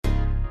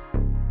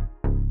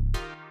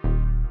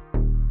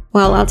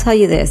Well, I'll tell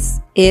you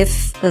this.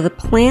 If the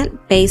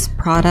plant-based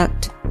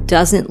product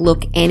doesn't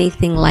look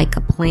anything like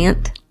a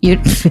plant,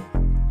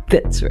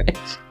 That's right.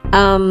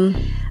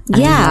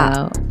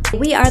 yeah.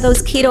 We are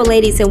those keto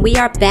ladies, and we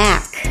are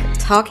back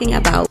talking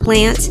about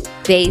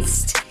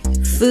plant-based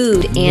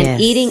food and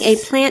eating a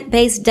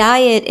plant-based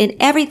diet, and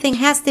everything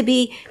has to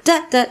be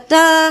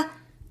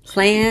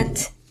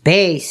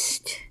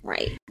plant-based.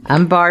 Right.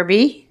 I'm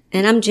Barbie.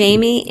 And I'm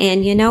Jamie,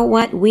 and you know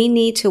what? We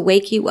need to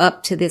wake you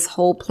up to this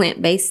whole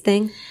plant-based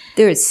thing.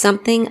 There is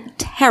something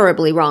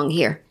terribly wrong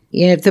here.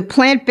 Yeah, the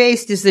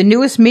plant-based is the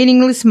newest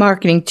meaningless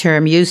marketing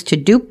term used to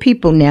dupe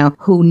people now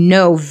who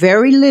know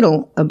very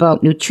little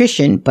about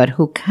nutrition, but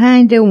who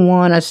kind of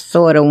want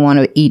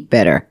to eat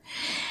better.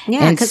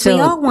 Yeah, because we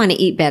all want to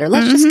eat better.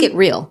 Let's just get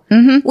real.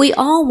 We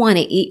all want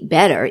to eat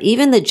better.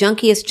 Even the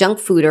junkiest junk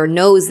fooder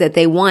knows that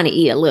they want to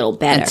eat a little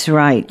better. That's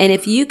right. And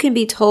if you can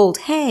be told,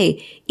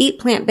 hey, eat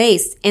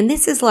plant-based, and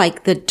this is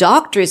like the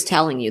doctor's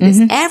telling you this,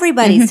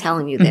 everybody's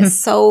telling you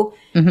this. So,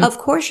 of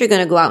course, you're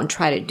going to go out and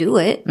try to do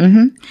it.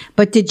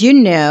 But did you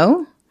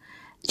know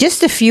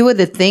just a few of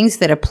the things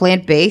that are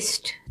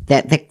plant-based,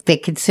 that they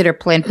consider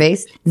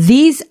plant-based?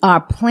 These are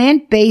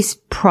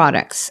plant-based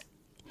products.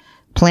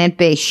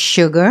 Plant-based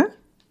sugar,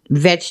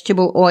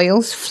 vegetable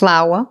oils,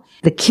 flour,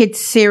 the kids'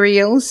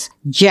 cereals,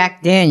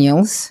 Jack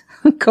Daniels,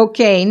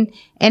 cocaine,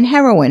 and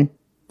heroin.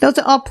 Those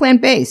are all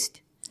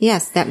plant-based.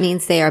 Yes, that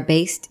means they are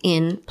based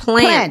in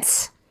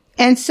plants.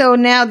 And so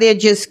now they're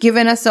just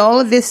giving us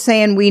all of this,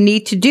 saying we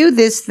need to do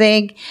this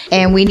thing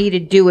and we need to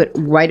do it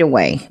right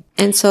away.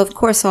 And so, of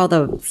course, all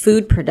the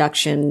food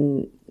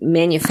production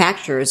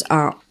manufacturers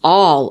are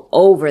all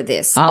over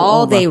this.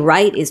 All they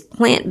write is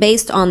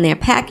plant-based on their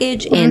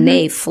package, and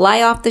they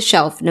fly off the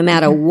shelf no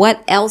matter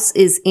what else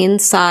is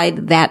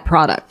inside that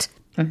product.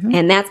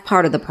 And that's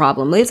part of the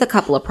problem. There's a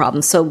couple of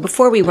problems. So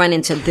before we run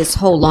into this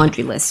whole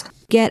laundry list,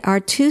 get our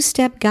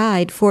 2-step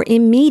guide for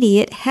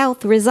immediate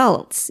health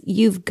results.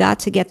 You've got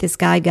to get this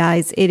guide,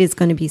 guys. It is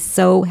going to be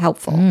so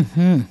helpful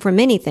for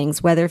many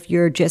things, whether if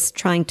you're just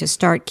trying to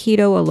start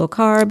keto or low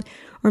carb,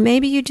 or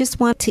maybe you just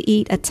want to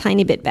eat a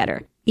tiny bit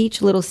better.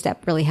 Each little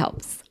step really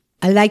helps.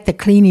 I like the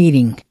clean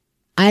eating.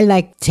 I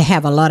like to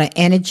have a lot of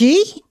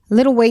energy.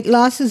 Little weight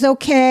loss is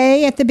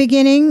okay at the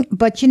beginning,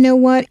 but you know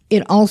what?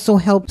 It also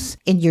helps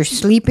in your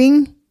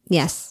sleeping.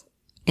 Yes.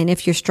 And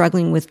if you're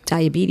struggling with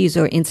diabetes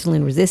or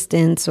insulin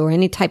resistance or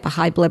any type of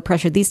high blood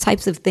pressure, these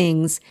types of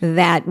things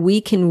that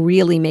we can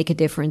really make a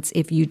difference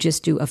if you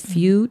just do a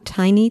few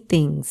tiny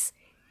things,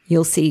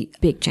 you'll see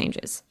big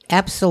changes.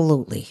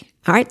 Absolutely.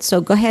 All right.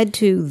 So go ahead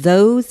to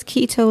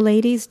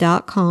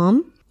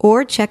thoseketoladies.com.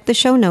 or check the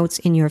show notes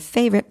in your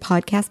favorite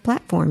podcast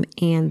platform,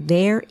 and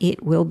there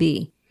it will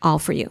be, all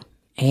for you.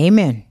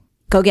 Amen.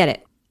 Go get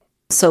it.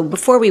 So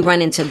before we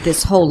run into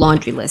this whole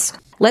laundry list,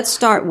 let's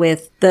start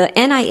with the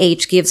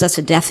NIH gives us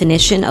a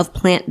definition of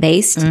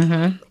plant-based,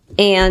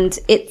 and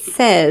it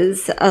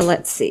says,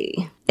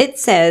 it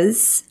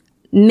says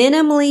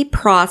minimally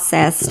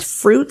processed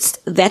fruits,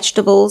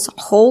 vegetables,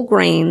 whole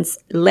grains,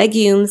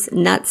 legumes,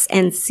 nuts,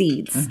 and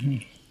seeds.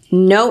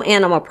 No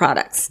animal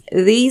products.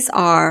 These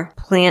are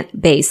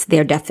plant-based,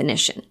 their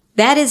definition.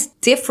 That is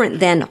different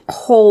than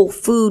whole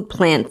food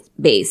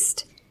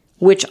plant-based,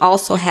 which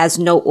also has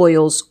no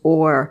oils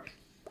or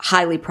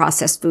highly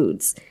processed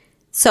foods.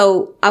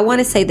 So I want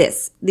to say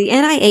this. The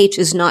NIH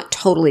is not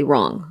totally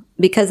wrong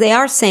because they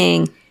are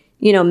saying,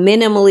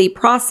 minimally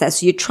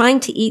processed. You're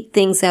trying to eat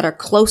things that are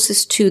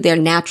closest to their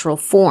natural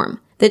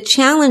form. The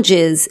challenge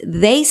is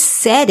they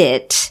said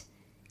it,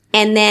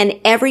 and then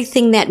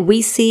everything that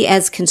we see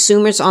as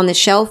consumers on the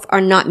shelf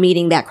are not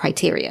meeting that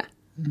criteria.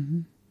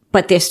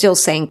 But they're still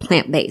saying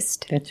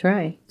plant-based. That's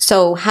right.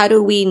 So how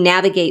do we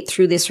navigate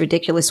through this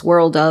ridiculous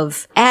world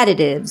of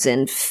additives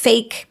and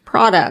fake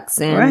products?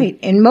 Right.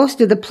 And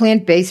most of the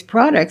plant-based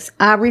products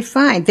are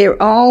refined.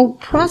 They're all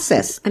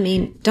processed. I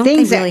mean, don't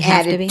things they really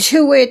have added to be?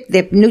 to it.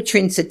 The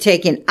nutrients are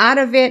taken out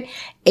of it.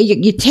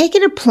 You're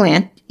taking a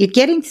plant. You're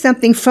getting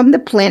something from the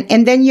plant,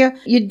 and then you're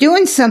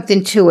doing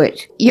something to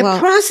it. You're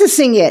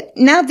processing it.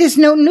 Now there's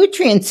no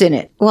nutrients in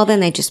it. Well, then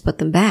they just put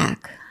them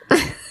back.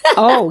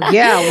 Oh,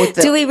 yeah.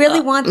 Do we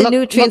really want the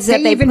nutrients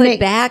that they put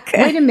back?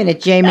 Wait a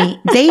minute, Jamie.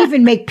 They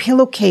even make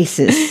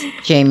pillowcases,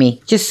 Jamie,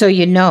 just so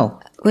you know.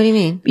 What do you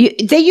mean?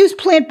 They use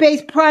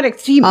plant-based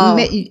products.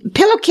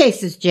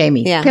 Pillowcases,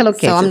 Jamie. Yeah.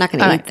 Pillowcases. So I'm not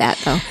going to eat that,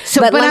 though.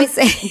 So, but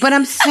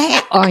I'm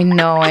saying, oh, I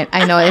know it.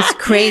 It's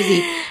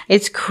crazy.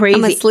 It's crazy.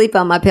 I'm asleep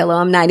on my pillow.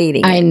 I'm not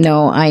eating it. I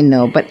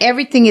know. But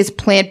everything is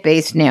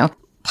plant-based now.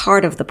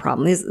 Part of the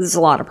problem, there's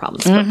a lot of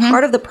problems, but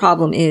part of the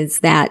problem is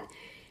that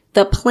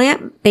the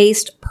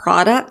plant-based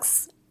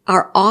products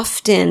are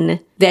often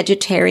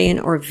vegetarian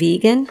or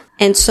vegan.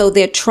 And so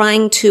they're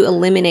trying to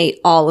eliminate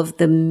all of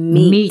the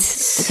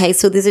meats. Okay.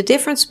 So there's a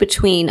difference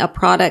between a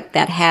product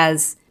that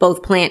has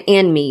both plant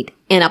and meat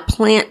and a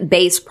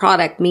plant-based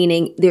product,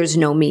 meaning there's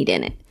no meat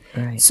in it.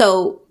 Right.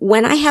 So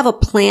when I have a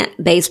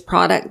plant-based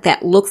product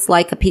that looks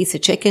like a piece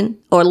of chicken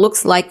or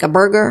looks like a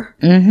burger,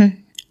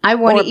 I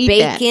want to eat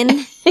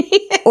bacon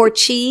or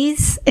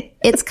cheese,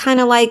 it's kind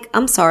of like,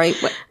 I'm sorry,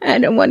 I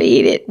don't want to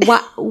eat it.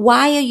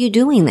 why are you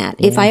doing that?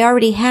 If I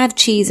already have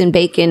cheese and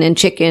bacon and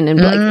chicken and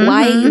like,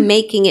 why are you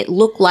making it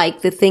look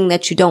like the thing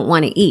that you don't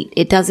want to eat?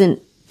 It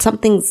doesn't,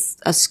 something's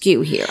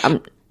askew here. I'm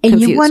confused.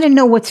 And you want to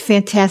know what's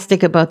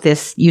fantastic about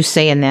this, you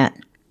saying that?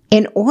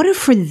 In order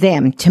for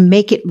them to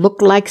make it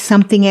look like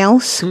something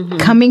else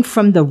coming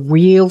from the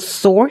real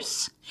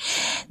source,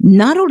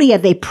 not only are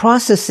they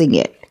processing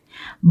it,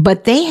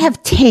 but they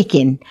have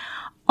taken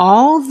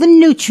all the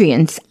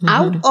nutrients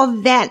out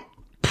of that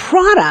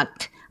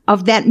product,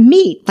 of that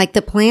meat. Like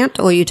the plant,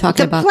 or are you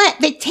talking about? The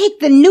plant, they take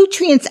the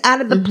nutrients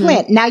out of the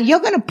plant. Now you're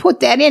going to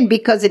put that in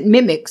because it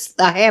mimics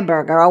a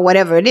hamburger or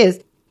whatever it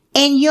is.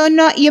 And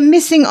you're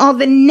missing all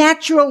the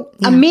natural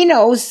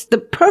aminos, the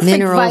perfect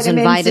Minerals and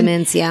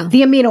vitamins, the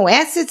amino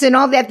acids and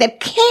all that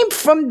came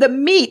from the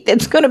meat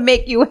that's going to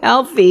make you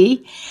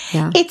healthy.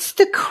 Yeah. It's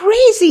the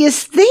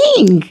craziest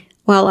thing.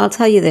 Well, I'll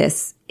tell you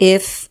this.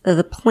 If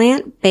the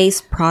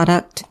plant-based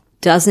product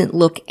doesn't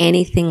look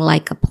anything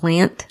like a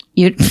plant,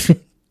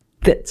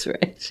 That's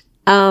right.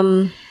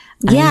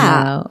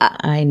 yeah,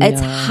 I know. it's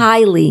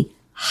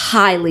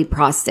highly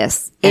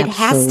processed. It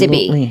has to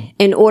be Absolutely.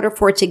 in order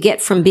for it to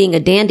get from being a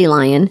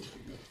dandelion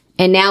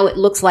and now it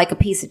looks like a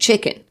piece of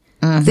chicken.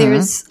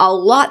 There's a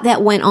lot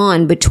that went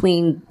on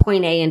between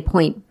point A and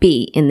point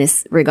B in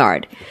this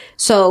regard.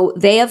 So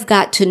they have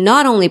got to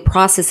not only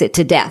process it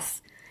to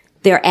death,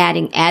 they're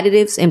adding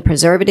additives and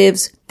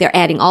preservatives. They're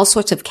adding all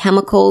sorts of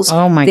chemicals.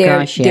 Oh my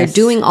gosh, yes. They're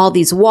doing all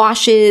these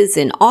washes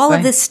and all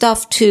of this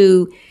stuff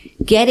to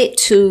get it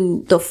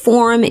to the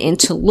form and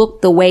to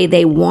look the way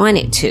they want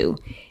it to.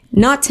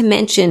 Not to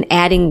mention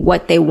adding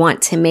what they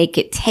want to make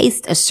it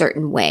taste a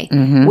certain way,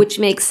 which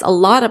makes a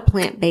lot of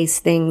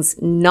plant-based things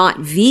not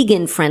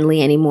vegan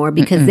friendly anymore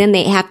because then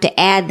they have to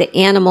add the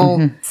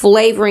animal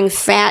flavoring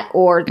fat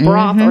or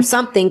broth or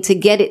something to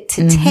get it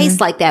to taste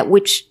like that,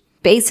 which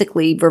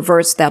basically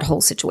reversed that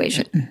whole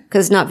situation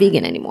because it's not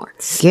vegan anymore.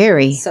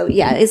 Scary. So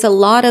yeah, it's a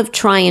lot of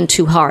trying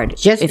too hard.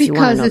 Just if you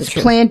want to because know the it's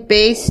truth.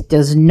 plant-based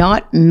does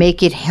not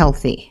make it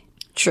healthy.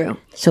 True.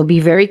 So be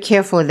very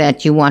careful of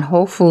that. You want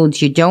whole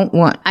foods. You don't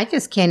want, I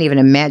just can't even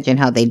imagine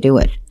how they do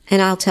it.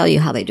 And I'll tell you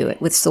how they do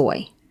it with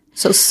soy.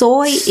 So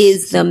soy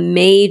is the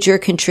major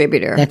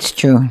contributor. That's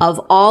true. Of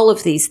all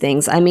of these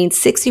things. I mean,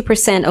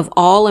 60% of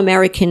all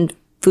American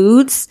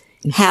foods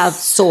have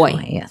soy.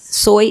 Yes.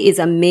 Soy is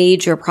a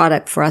major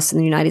product for us in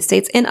the United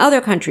States and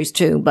other countries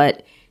too,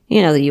 but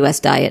you know, the U.S.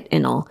 diet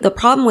and all. The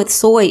problem with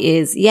soy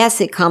is, yes,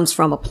 it comes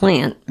from a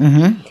plant,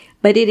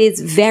 but it is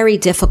very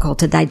difficult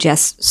to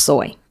digest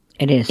soy.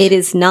 It is. It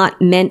is not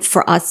meant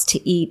for us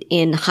to eat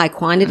in high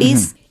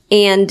quantities.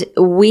 And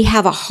we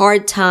have a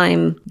hard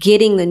time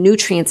getting the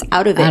nutrients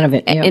out of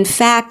it. Yep. In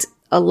fact,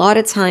 a lot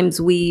of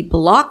times we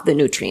block the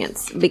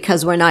nutrients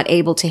because we're not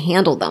able to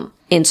handle them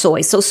in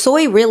soy. So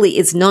soy really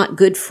is not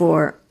good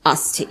for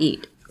us to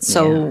eat.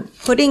 So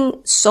putting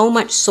so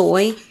much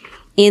soy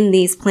in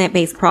these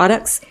plant-based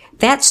products,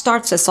 that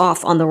starts us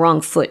off on the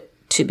wrong foot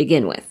to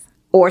begin with.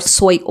 Or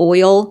soy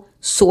oil,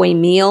 soy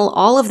meal,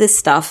 all of this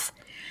stuff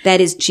that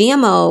is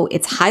GMO,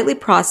 it's highly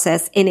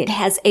processed, and it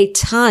has a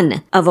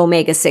ton of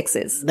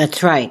omega-6s.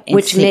 That's right.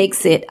 Which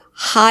makes it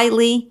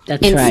highly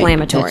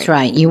inflammatory. That's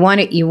right.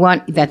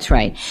 That's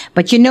right.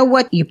 But you know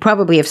what? You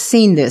probably have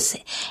seen this.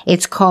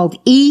 It's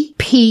called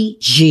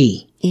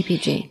EPG.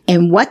 EPG.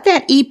 And what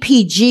that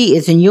EPG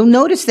is, and you'll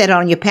notice that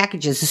on your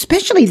packages,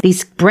 especially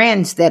these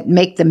brands that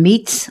make the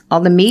meats, all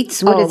the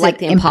meats. What is like it?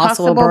 the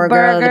Impossible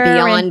Burger, the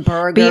Beyond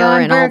Burger,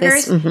 and all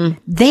this.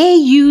 They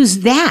use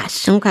that.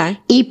 Okay.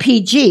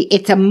 EPG.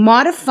 It's a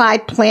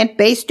modified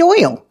plant-based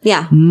oil.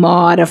 Yeah.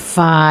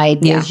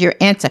 Modified. There's your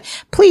answer.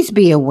 Please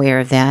be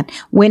aware of that.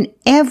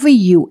 Whenever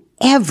you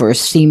ever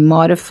see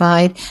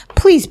modified,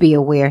 please be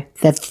aware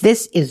that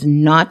this is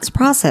not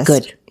processed.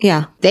 Good.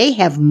 Yeah. They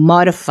have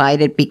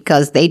modified it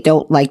because they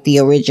don't like the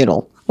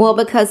original. Well,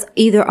 because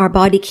either our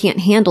body can't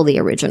handle the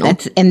original,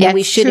 and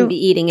we shouldn't be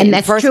eating it in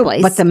the first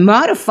place. But the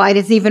modified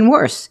is even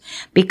worse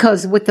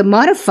because with the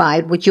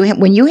modified,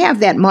 when you have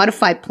that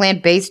modified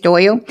plant-based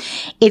oil,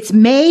 it's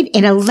made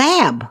in a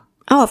lab.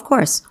 Oh, of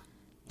course.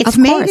 It's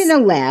made in a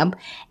lab,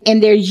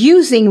 and they're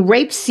using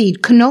rapeseed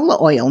canola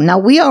oil. Now,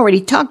 we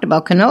already talked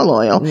about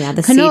canola oil. Yeah,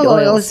 the canola seed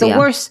oil oils, is the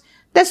worst.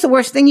 That's the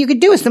worst thing you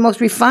could do. It's the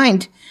most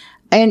refined,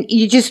 and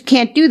you just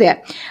can't do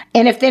that.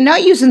 And if they're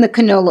not using the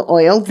canola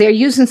oil, they're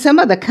using some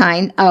other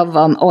kind of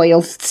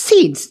oil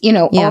seeds,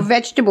 or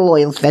vegetable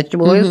oils.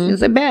 Vegetable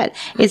oils are bad.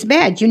 It's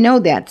bad. You know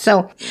that.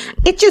 So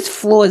it just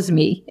floors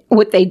me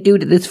what they do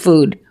to this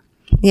food.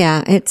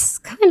 Yeah, it's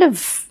kind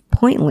of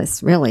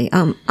pointless, really.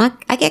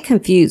 I get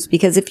confused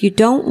because if you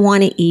don't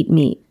want to eat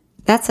meat,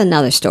 that's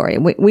another story.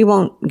 We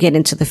won't get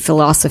into the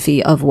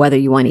philosophy of whether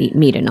you want to eat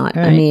meat or not.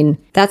 Right. I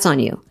mean, that's on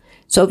you.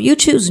 So if you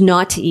choose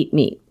not to eat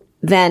meat,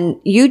 then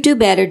you do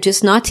better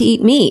just not to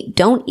eat meat.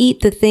 Don't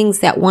eat the things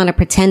that want to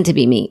pretend to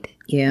be meat.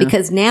 Yeah.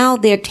 Because now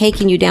they're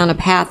taking you down a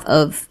path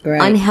of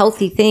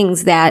unhealthy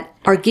things that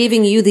are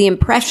giving you the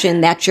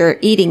impression that you're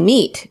eating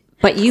meat.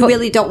 But you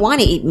really don't want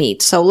to eat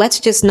meat, so let's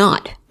just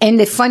not. And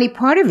the funny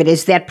part of it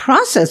is that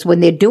process, when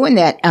they're doing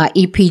that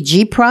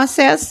EPG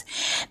process,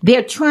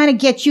 they're trying to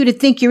get you to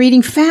think you're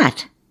eating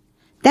fat.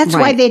 That's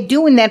why they're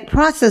doing that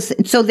process,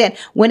 so that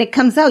when it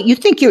comes out, you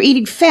think you're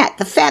eating fat,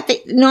 the fat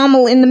that's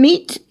normal in the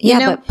meat. You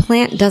know? But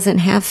plant doesn't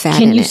have fat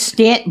Can in you it.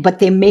 stand? But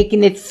they're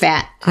making it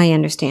fat. I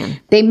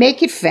understand. They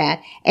make it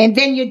fat, and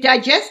then your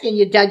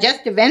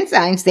digestive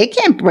enzymes, they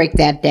can't break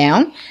that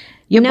down.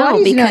 Your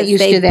body's not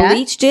used to that. They've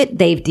bleached it,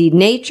 they've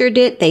denatured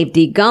it, they've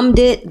degummed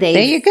it, they've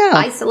There you go.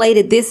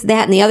 isolated this,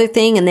 that, and the other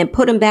thing, and then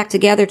put them back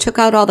together, took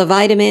out all the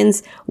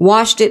vitamins,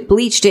 washed it,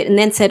 bleached it, and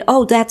then said,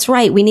 oh, that's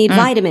right, we need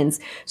vitamins.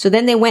 So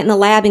then they went in the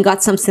lab and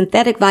got some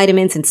synthetic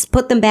vitamins and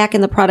put them back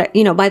in the product.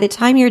 You know, by the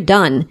time you're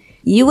done,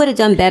 you would have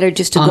done better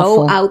just to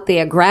go out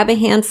there, grab a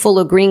handful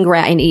of green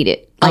grass and eat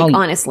it. Like,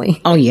 honestly.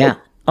 Oh, yeah.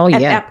 Oh,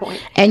 At yeah. that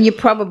point. And you're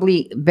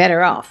probably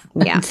better off.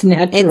 Yeah. It's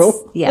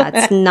natural.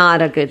 It's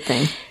not a good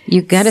thing.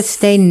 You got to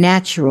stay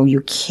natural.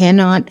 You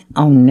cannot.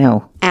 Oh,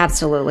 no.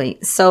 Absolutely.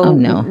 So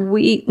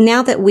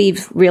now that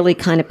we've really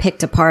kind of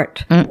picked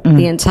apart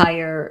the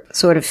entire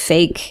sort of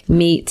fake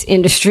meat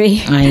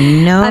industry. I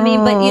know. I mean,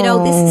 but you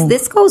know,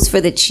 this goes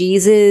for the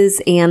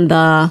cheeses and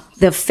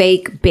the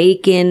fake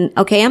bacon.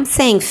 Okay, I'm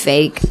saying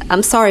fake.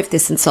 I'm sorry if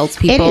this insults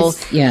people. It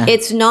is, yeah.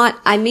 It's not,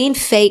 I mean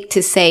fake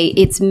to say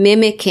it's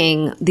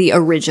mimicking the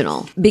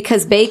original,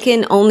 because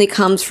bacon only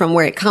comes from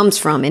where it comes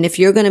from. And if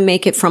you're going to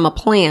make it from a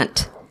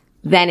plant,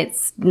 then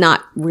it's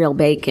not real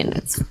bacon.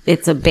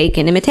 It's a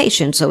bacon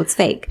imitation, so it's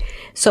fake.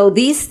 So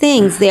these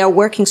things, they are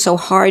working so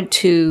hard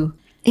to,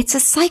 it's a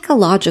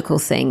psychological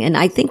thing. And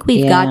I think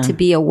we've got to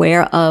be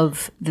aware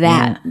of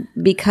that,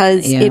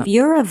 because if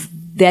you're a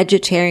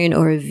vegetarian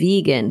or a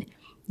vegan,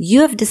 you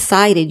have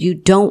decided you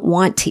don't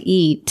want to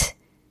eat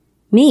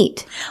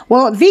meat.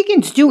 Well,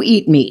 vegans do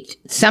eat meat.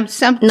 Some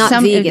Not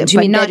vegans, you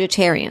but mean not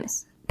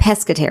vegetarians.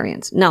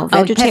 Pescatarians. No,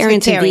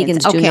 vegetarians and pescatarians.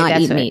 vegans do Okay, not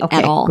that's eat right. meat Okay,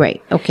 at all.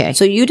 great. Okay.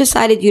 So you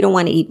decided you don't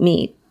want to eat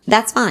meat.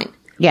 That's fine.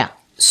 Yeah.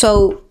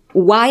 So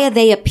why are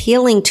they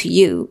appealing to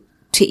you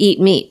to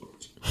eat meat?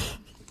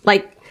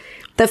 Like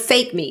the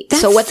fake meat.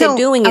 That's so what so they're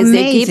doing is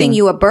they're amazing. giving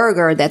you a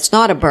burger that's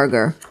not a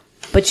burger,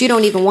 but you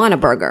don't even want a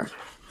burger.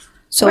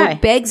 So Right.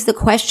 it begs the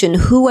question,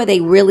 who are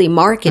they really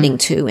marketing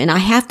to? And I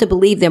have to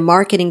believe they're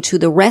marketing to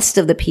the rest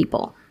of the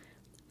people.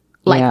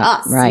 Like Yeah,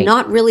 us. right.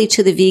 Not really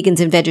to the vegans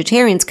and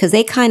vegetarians, because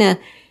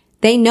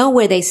they know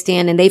where they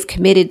stand and they've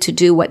committed to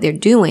do what they're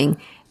doing.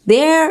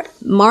 They're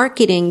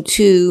marketing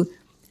to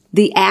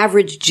the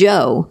average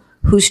Joe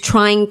who's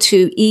trying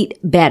to eat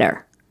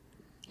better.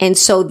 And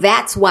so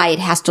that's why it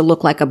has to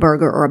look like a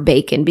burger or a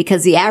bacon,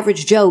 because the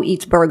average Joe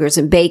eats burgers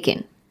and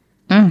bacon.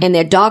 And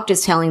their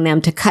doctor's telling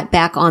them to cut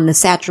back on the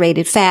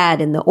saturated fat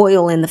and the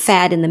oil and the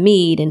fat in the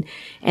meat.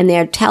 And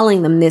they're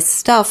telling them this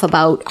stuff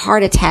about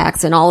heart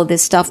attacks and all of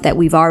this stuff that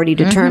we've already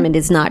determined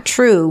is not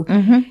true.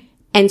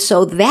 And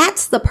so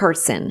that's the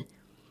person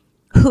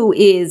who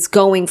is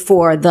going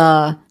for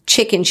the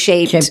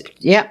chicken-shaped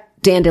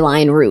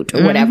dandelion root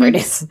or whatever it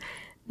is.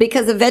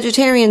 Because the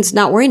vegetarian's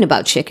not worrying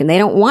about chicken. They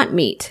don't want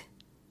meat.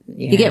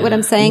 You get what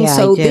I'm saying? Yeah,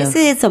 So I do. this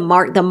is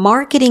the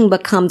marketing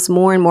becomes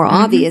more and more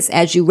obvious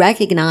as you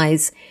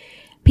recognize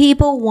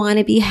people want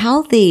to be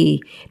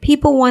healthy.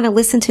 People want to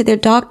listen to their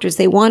doctors.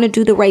 They want to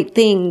do the right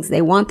things.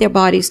 They want their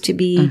bodies to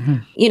be,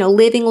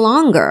 living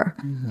longer.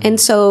 And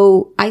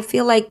so I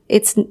feel like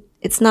it's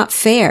not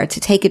fair to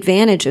take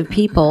advantage of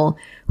people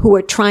who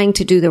are trying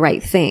to do the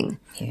right thing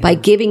by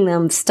giving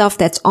them stuff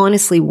that's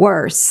honestly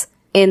worse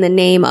in the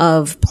name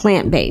of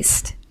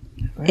plant-based.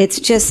 Right.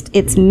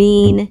 It's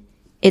mean,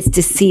 it's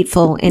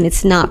deceitful, and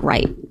it's not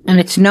right. And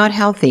it's not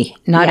healthy.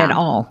 Not at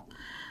all.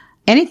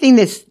 Anything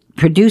that's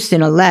produced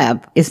in a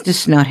lab is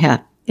just not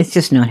it's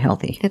just not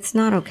healthy. It's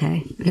not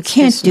okay. You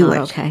can't do it.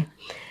 Okay.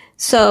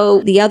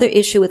 So the other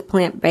issue with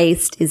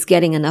plant-based is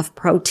getting enough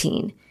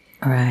protein.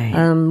 Right.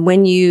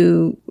 When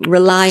you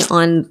rely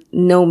on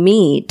no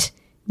meat,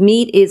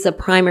 meat is a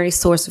primary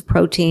source of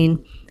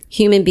protein.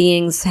 Human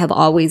beings have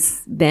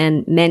always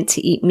been meant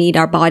to eat meat.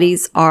 Our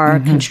bodies are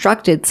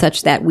constructed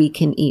such that we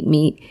can eat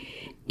meat.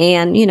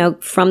 And,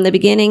 from the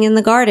beginning in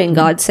the garden,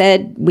 God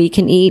said we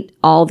can eat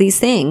all these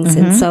things.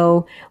 And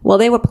so,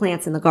 they were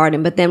plants in the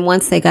garden, but then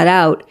once they got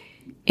out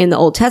in the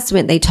Old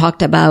Testament, they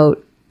talked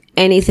about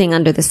anything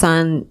under the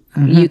sun.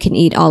 You can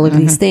eat all of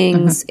these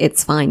things.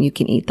 It's fine. You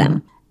can eat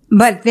them.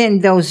 But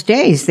then those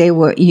days they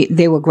were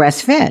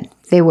grass fed.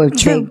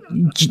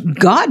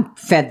 God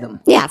fed them.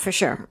 Yeah, for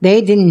sure.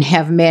 They didn't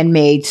have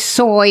man-made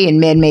soy and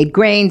man-made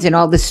grains and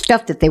all this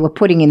stuff that they were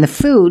putting in the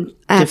food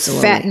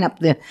Absolutely.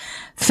 to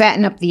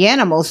fatten up the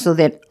animals so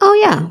that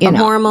The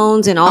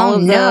hormones and all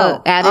of the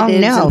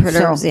additives and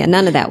preservatives. So,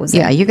 none of that was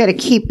you got to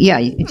keep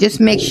just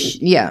make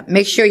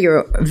sure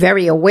you're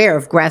very aware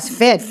of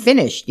grass-fed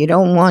finished. You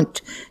don't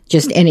want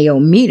just any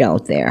old meat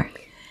out there.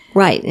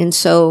 Right. And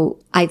so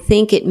I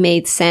think it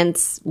made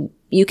sense.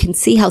 You can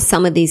see how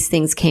some of these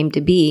things came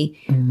to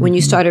be when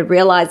you started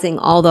realizing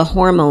all the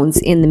hormones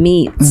in the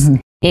meats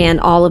and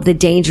all of the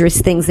dangerous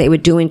things they were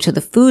doing to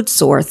the food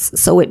source.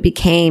 So it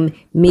became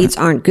meats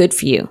aren't good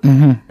for you.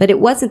 But it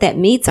wasn't that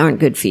meats aren't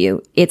good for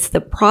you. It's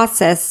the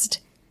processed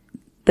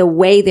the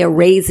way they're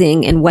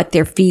raising and what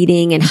they're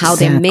feeding and how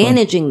they're Exactly.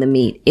 managing the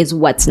meat is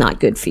what's not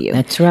good for you.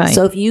 That's right.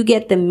 So if you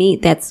get the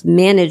meat that's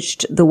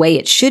managed the way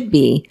it should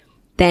be,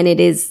 then it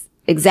is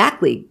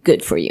exactly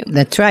good for you.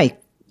 That's right.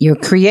 You're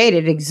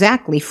created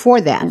exactly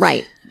for that.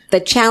 Right. The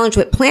challenge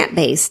with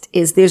plant-based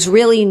is there's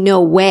really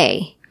no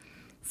way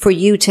for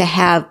you to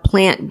have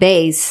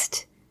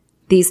these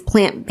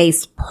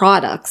plant-based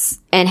products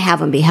and have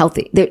them be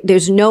healthy.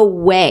 There's no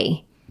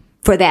way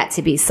for that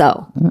to be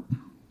so.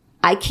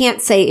 I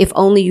can't say if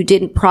only you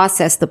didn't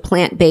process the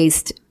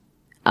plant-based,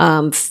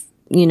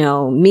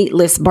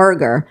 meatless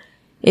burger.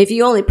 If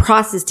you only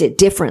processed it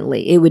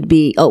differently, it would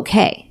be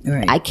okay.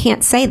 Right. I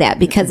can't say that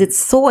because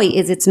soy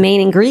is its main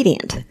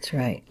ingredient. That's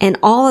right. And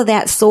all of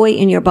that soy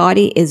in your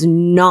body is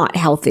not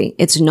healthy.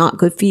 It's not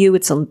good for you.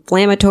 It's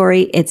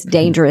inflammatory. It's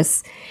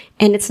dangerous.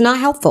 And it's not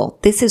helpful.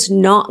 This is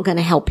not going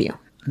to help you.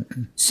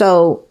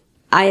 So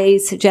I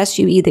suggest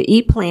you either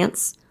eat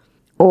plants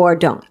or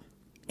don't.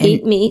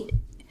 Eat meat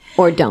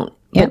or don't.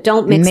 Yep. But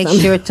don't mix Make them.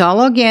 sure it's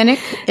all organic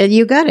and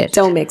you got it.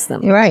 Don't mix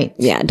them. You're right.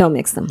 Yeah, don't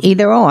mix them.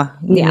 Either or,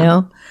 you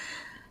know.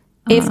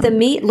 If the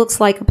meat looks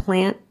like a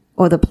plant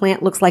or the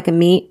plant looks like a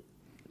meat,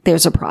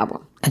 there's a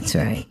problem. That's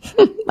right.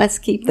 Let's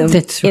keep them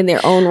That's in their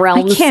own I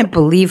realms. can't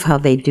believe how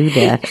they do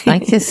that.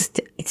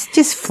 It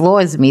just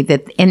floors me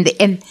that, and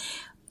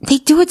they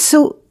do it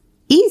so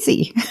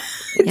easy.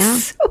 Yeah.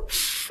 It's so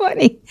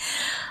funny.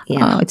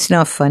 Yeah. Oh, it's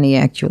not funny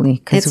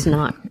actually. It's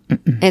not.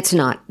 It's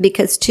not.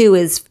 Because too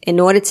is in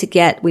order to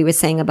get, we were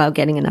saying about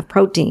getting enough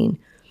protein.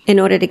 In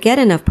order to get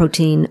enough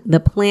protein, the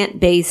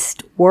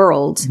plant-based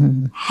world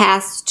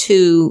has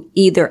to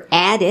either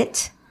add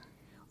it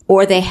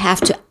or they have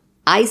to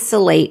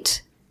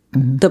isolate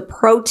the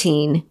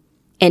protein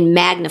and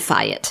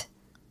magnify it.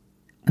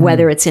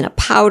 Whether it's in a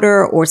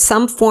powder or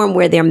some form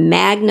where they're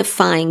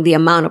magnifying the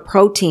amount of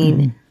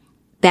protein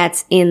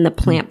that's in the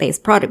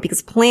plant-based product,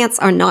 because plants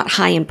are not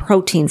high in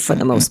protein for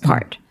the most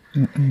part.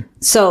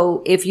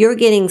 So if you're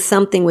getting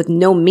something with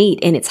no meat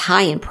and it's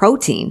high in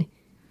protein,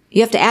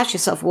 you have to ask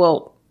yourself,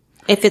 well,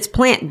 if it's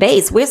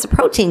plant-based, where's the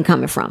protein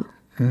coming from?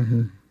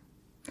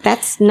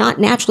 That's not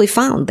naturally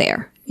found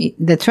there.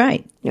 That's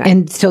right. Right.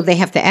 And so they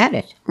have to add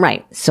it.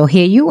 Right. So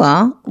here you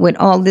are with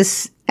all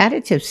this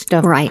additive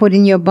stuff Right. put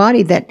in your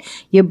body that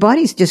your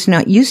body's just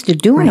not used to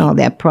doing all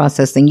that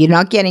processing. You're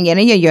not getting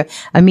any of your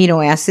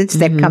amino acids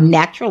that come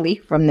naturally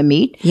from the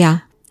meat. Yeah.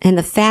 And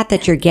the fat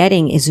that you're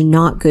getting is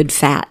not good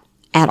fat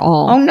at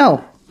all. Oh,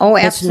 no. Oh,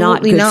 It's not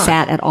absolutely good not.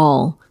 fat at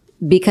all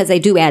because they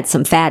do add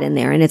some fat in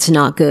there and it's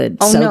not good.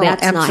 Oh, so no,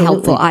 that's not absolutely.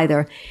 helpful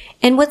either.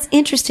 And what's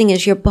interesting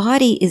is your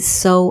body is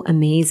so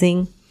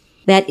amazing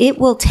that it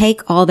will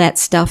take all that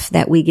stuff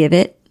that we give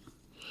it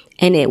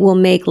and it will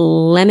make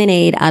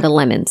lemonade out of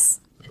lemons.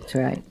 That's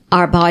right.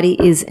 Our body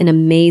is an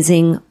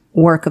amazing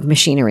work of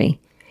machinery.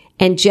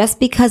 And just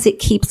because it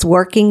keeps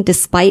working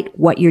despite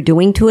what you're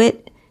doing to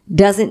it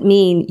doesn't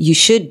mean you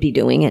should be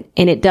doing it.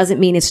 And it doesn't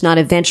mean it's not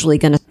eventually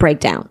going to break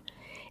down.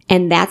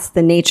 And that's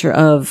the nature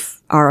of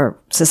our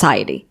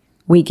society.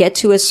 We get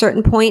to a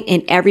certain point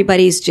and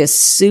everybody's just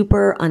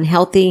super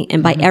unhealthy.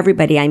 And by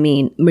everybody, I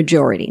mean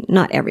majority,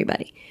 not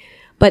everybody.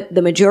 But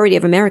the majority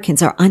of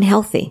Americans are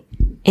unhealthy.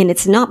 And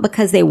it's not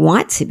because they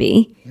want to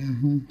be.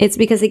 It's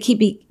because they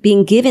keep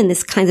being given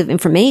this kind of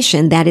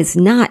information that is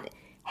not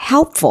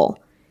helpful.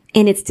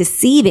 And it's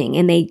deceiving.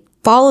 And they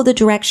follow the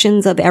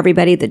directions of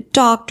everybody, the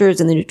doctors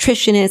and the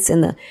nutritionists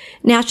and the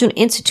National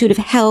Institute of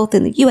Health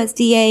and the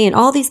USDA. And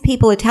all these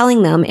people are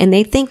telling them and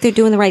they think they're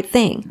doing the right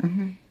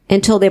thing.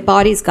 Until their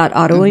body's got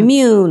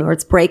autoimmune or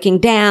it's breaking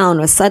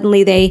down or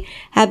suddenly they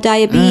have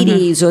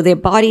diabetes or their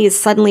body is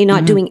suddenly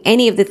not doing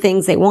any of the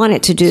things they want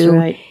it to do. That's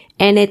right.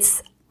 And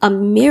it's a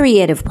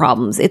myriad of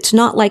problems. It's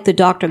not like the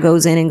doctor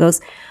goes in and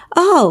goes,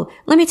 oh,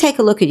 let me take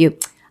a look at you.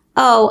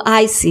 Oh,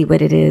 I see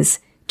what it is.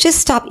 Just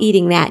stop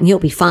eating that and you'll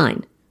be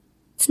fine.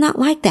 It's not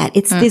like that.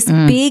 It's this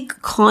big,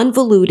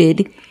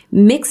 convoluted,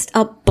 mixed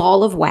up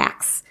ball of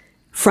wax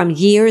from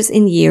years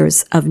and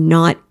years of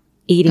not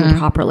eating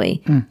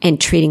properly and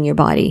treating your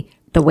body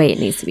the way it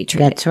needs to be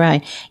treated. That's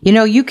right. You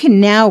know, you can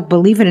now,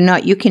 believe it or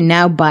not, you can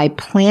now buy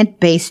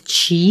plant-based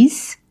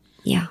cheese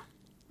Yeah.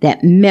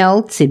 that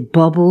melts, it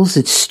bubbles,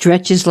 it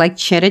stretches like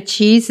cheddar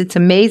cheese. It's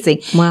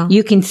amazing. Wow.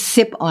 You can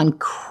sip on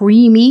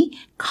creamy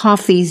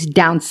coffees,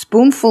 down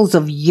spoonfuls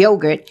of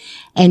yogurt,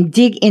 and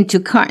dig into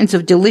cartons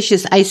of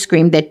delicious ice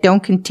cream that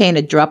don't contain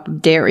a drop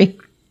of dairy.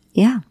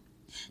 Yeah.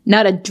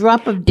 Not a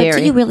drop of But dairy.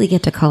 do you really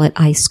get to call it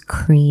ice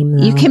cream,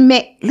 though? You can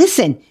make,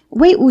 listen,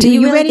 wait, Do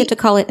you really ready? get to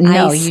call it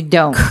No, ice you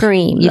don't.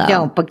 cream, You though?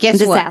 don't. But guess I'm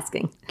just what?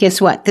 asking.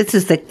 Guess what? This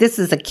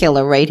is a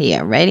killer right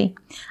here. Ready?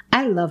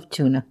 I love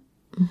tuna.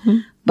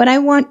 But I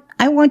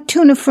want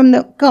tuna from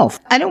the Gulf.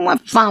 I don't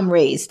want farm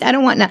raised. I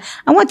don't want,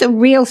 I want the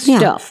real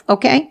stuff.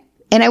 Okay.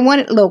 And I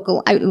want it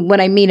local. What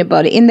I mean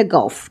about it in the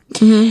Gulf.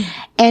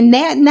 And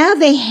now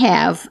they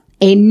have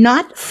a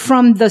not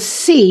from the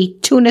sea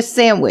tuna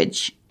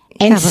sandwich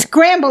and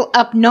scramble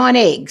up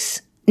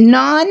non-eggs.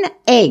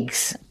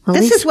 Well,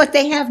 This is what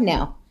they have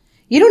now.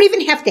 You don't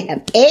even have to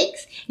have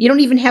eggs. You don't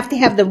even have to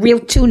have the real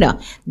tuna.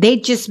 They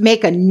just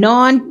make a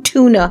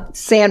non-tuna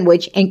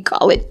sandwich and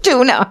call it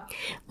tuna.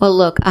 Well,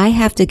 look, I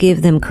have to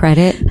give them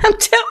credit I'm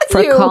telling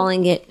for you.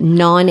 calling it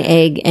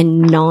non-egg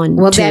and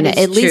non-tuna. Well, that is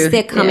At least true.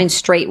 they're coming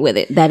straight with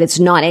it, that it's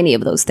not any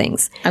of those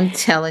things. I'm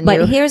telling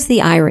But you. here's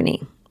the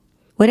irony.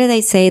 What do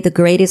they say? The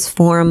greatest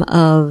form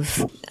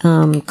of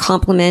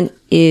compliment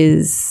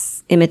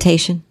is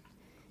imitation.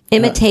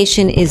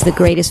 Imitation is the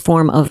greatest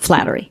form of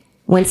flattery.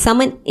 When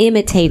someone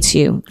imitates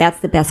you,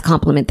 that's the best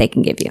compliment they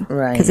can give you.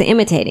 Right. Because they're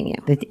imitating you.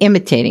 They're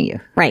imitating you.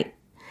 Right.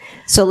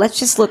 So let's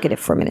just look at it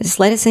for a minute. Just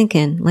let it sink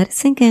in. Let it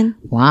sink in.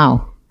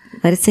 Wow.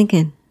 Let it sink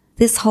in.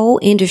 This whole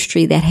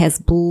industry that has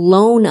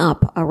blown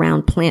up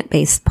around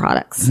plant-based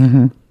products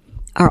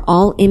are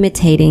all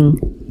imitating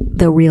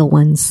the real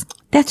ones.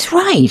 That's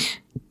right.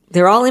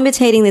 They're all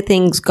imitating the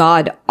things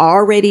God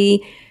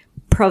already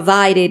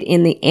provided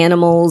in the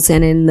animals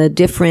and in the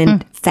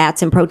different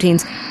fats and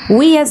proteins.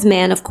 We as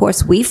men, of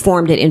course, we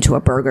formed it into a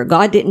burger.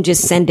 God didn't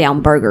just send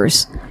down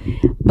burgers,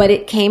 but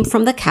it came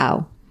from the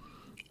cow.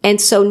 And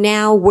so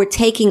now we're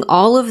taking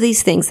all of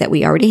these things that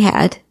we already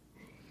had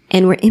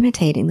and we're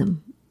imitating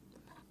them.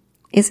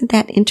 Isn't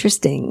that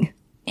interesting?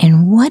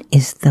 And what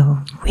is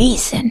the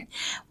reason?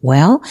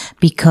 Well,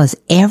 because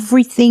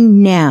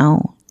everything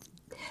now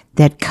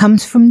that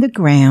comes from the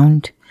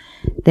ground,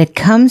 that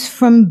comes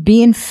from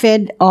being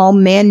fed all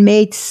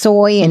man-made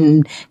soy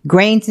and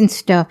grains and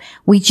stuff,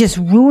 we just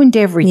ruined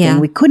everything. Yeah.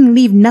 We couldn't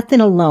leave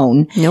nothing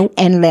alone. Nope.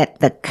 And let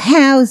the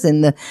cows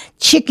and the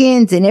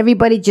chickens and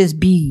everybody just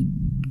be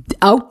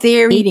out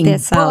there eating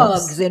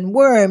themselves. bugs and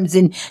worms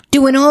and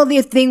doing all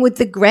their thing with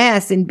the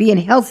grass and being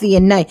healthy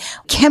and nice.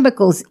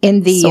 Chemicals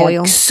in the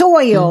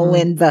soil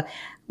and the,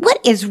 what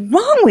is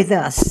wrong with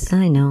us?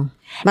 I know.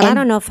 But I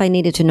don't know if I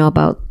needed to know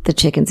about the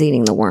chickens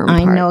eating the worm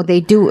I part. know they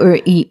do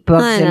eat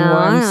bugs I and know.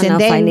 I worms, don't know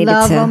and if I they needed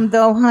love to. them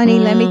though, honey.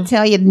 Let me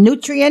tell you,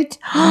 nutrient.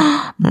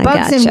 Bugs and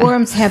gotcha.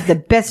 worms have the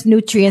best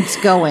nutrients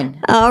going.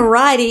 All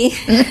righty.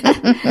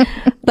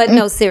 But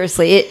no,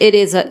 seriously,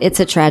 it's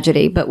a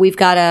tragedy, but we've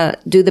got to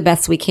do the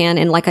best we can.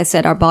 And like I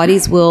said, our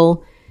bodies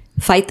will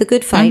fight the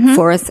good fight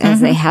for us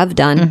as they have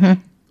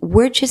done.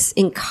 We're just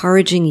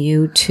encouraging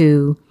you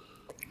to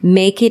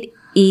make it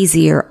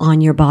easier on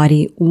your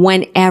body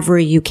whenever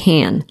you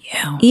can.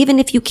 Yeah. Even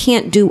if you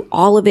can't do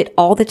all of it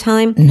all the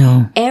time.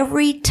 No.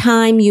 Every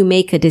time you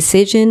make a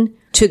decision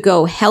to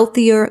go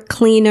healthier,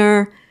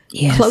 cleaner,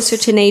 Yes. closer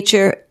to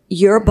nature,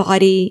 your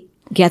body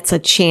gets a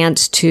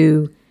chance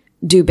to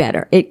do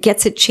better. It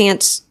gets a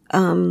chance.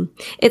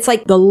 It's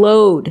like the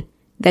load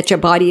that your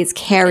body is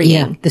carrying.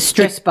 Yeah, the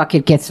stress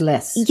bucket gets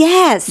less.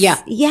 Yes.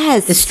 Yeah.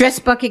 Yes. The stress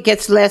bucket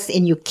gets less,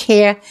 and you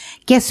care.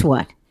 Guess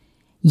what?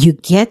 You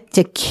get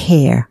to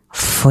care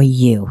for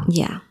you.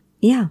 Yeah.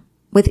 Yeah.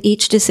 With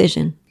each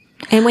decision.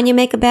 And when you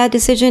make a bad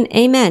decision,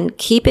 amen.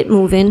 Keep it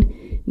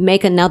moving.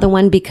 Make another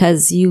one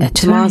because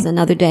tomorrow's right.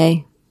 another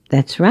day.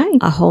 That's right.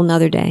 A whole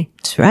nother day.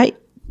 That's right.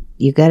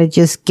 You got to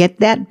just get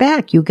that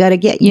back. You got to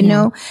get, you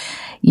know,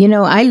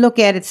 I look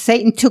at it.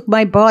 Satan took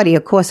my body.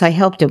 Of course, I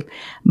helped him.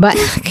 But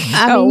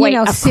I mean, wait,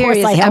 of course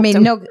seriously. I I helped mean,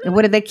 him. no,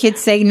 what do the kids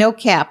say? No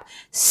cap.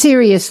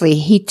 Seriously,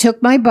 he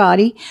took my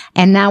body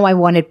and now I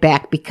want it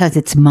back because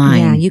it's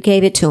mine. Yeah. You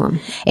gave it to him.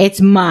 It's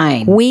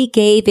mine. We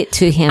gave it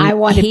to him. I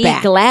want it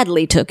back. He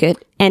gladly took it.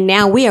 And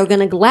now we are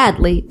going to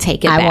gladly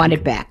take it back. I want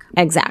it back.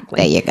 Exactly.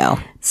 There you go.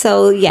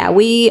 So yeah,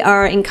 we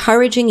are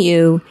encouraging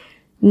you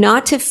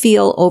not to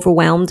feel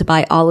overwhelmed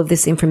by all of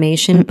this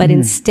information, but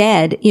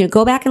instead,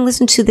 go back and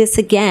listen to this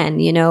again.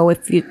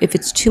 If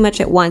it's too much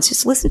at once,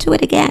 just listen to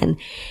it again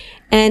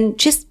and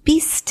just be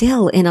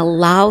still and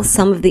allow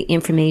some of the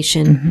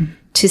information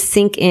to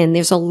sink in.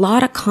 There's a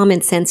lot of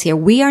common sense here.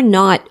 We are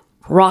not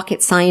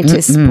rocket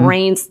scientists,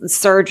 brains,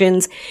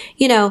 surgeons.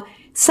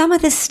 Some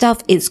of this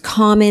stuff is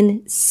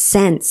common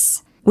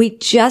sense. We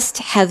just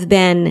have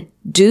been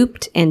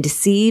duped and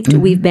deceived.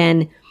 We've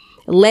been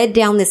led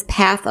down this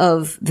path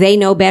of they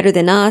know better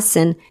than us.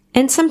 And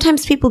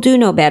sometimes people do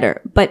know better.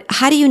 But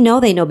how do you know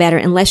they know better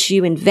unless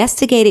you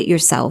investigate it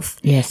yourself?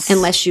 Yes.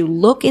 Unless you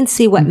look and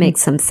see what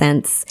makes some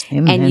sense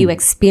and you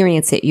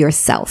experience it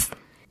yourself.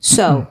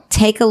 So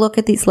take a look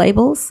at these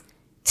labels.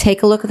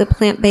 Take a look at the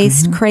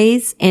plant-based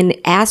craze and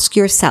ask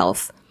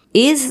yourself,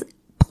 is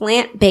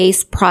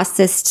plant-based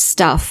processed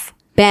stuff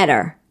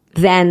better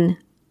than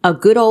a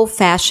good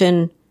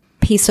old-fashioned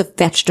piece of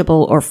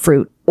vegetable or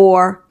fruit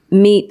or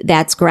meat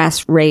that's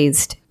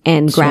grass-raised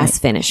and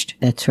grass-finished?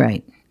 That's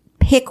right.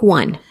 Pick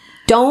one.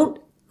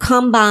 Don't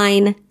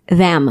combine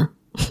them.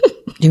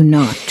 Do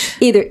not.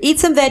 Either eat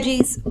some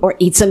veggies or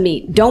eat some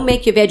meat. Don't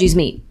make your veggies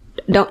meat.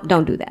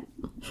 Don't do that.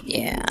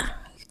 Yeah.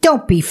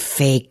 Don't be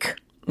fake.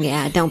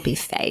 Yeah, don't be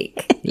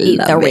fake. Eat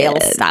the real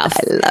stuff.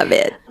 I love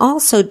it.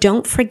 Also,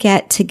 don't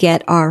forget to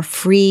get our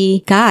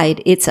free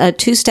guide. It's a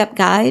 2-step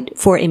guide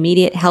for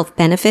immediate health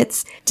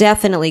benefits.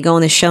 Definitely go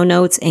in the show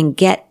notes and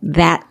get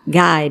that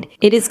guide.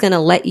 It is going to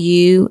let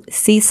you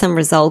see some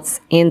results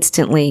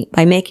instantly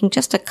by making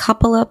just a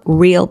couple of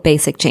real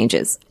basic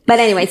changes. But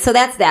anyway, so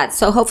that's that.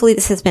 So hopefully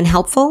this has been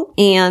helpful.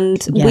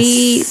 And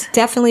we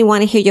definitely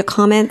want to hear your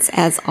comments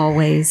as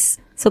always.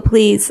 So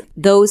please,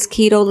 those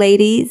keto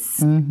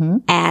ladies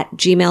at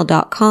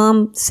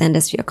gmail.com, send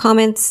us your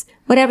comments.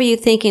 Whatever you're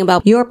thinking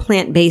about your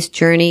plant-based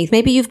journey.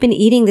 Maybe you've been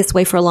eating this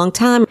way for a long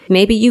time.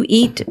 Maybe you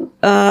eat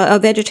a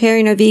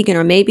vegetarian or vegan,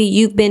 or maybe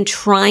you've been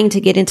trying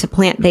to get into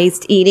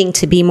plant-based eating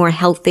to be more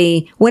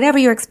healthy. Whatever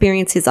your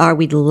experiences are,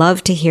 we'd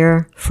love to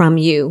hear from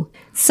you.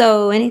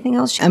 So anything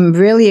else? I'm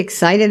really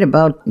excited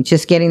about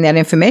just getting that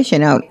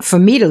information out. For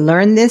me to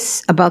learn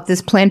this about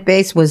this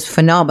plant-based was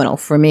phenomenal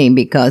for me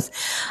because,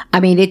 I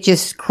mean, it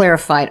just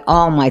clarified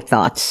all my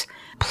thoughts.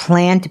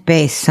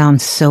 Plant-based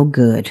sounds so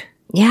good.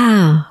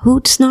 Yeah.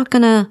 Who's not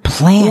going to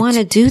want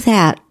to do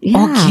that? Yeah.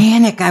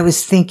 Organic, I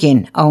was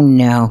thinking. Oh,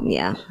 no.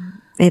 Yeah.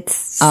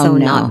 It's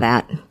not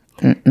that.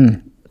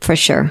 For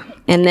sure.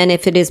 And then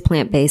if it is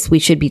plant-based, we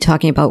should be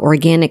talking about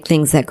organic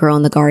things that grow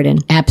in the garden.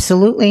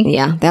 Absolutely.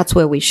 Yeah. That's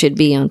where we should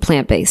be on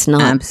plant-based,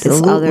 not this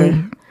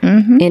Absolutely.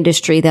 other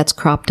industry that's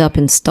cropped up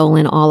and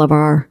stolen all of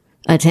our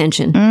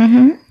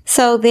attention.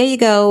 So there you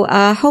go.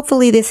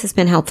 Hopefully this has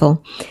been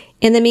helpful.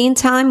 In the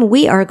meantime,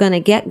 we are going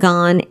to get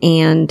gone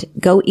and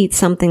go eat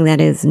something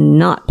that is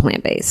not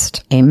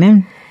plant-based.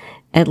 Amen.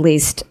 At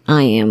least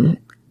I am.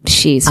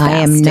 She's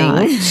fasting.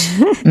 I am not.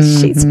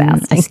 She's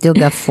fasting. I still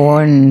got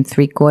 4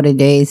 3/4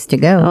 days to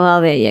go.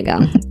 Well, there you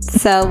go.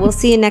 So we'll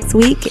see you next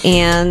week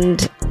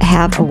and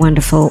have a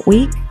wonderful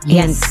week.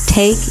 Yes. And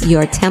take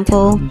your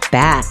temple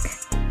Back.